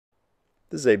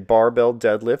This is a barbell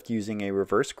deadlift using a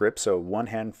reverse grip, so one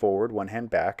hand forward, one hand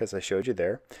back, as I showed you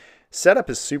there. Setup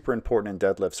is super important in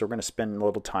deadlift, so we're going to spend a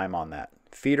little time on that.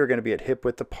 Feet are going to be at hip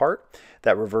width apart.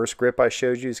 That reverse grip I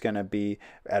showed you is going to be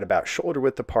at about shoulder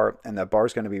width apart, and that bar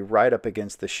is going to be right up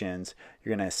against the shins.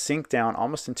 You're going to sink down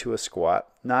almost into a squat.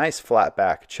 Nice flat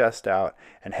back, chest out,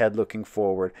 and head looking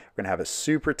forward. We're going to have a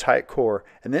super tight core,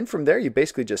 and then from there you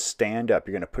basically just stand up.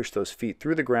 You're going to push those feet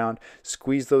through the ground,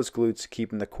 squeeze those glutes,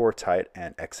 keeping the core tight,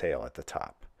 and exhale at the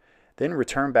top. Then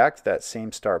return back to that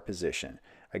same start position.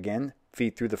 Again,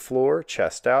 feet through the floor,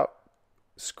 chest out,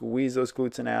 squeeze those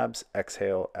glutes and abs,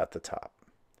 exhale at the top.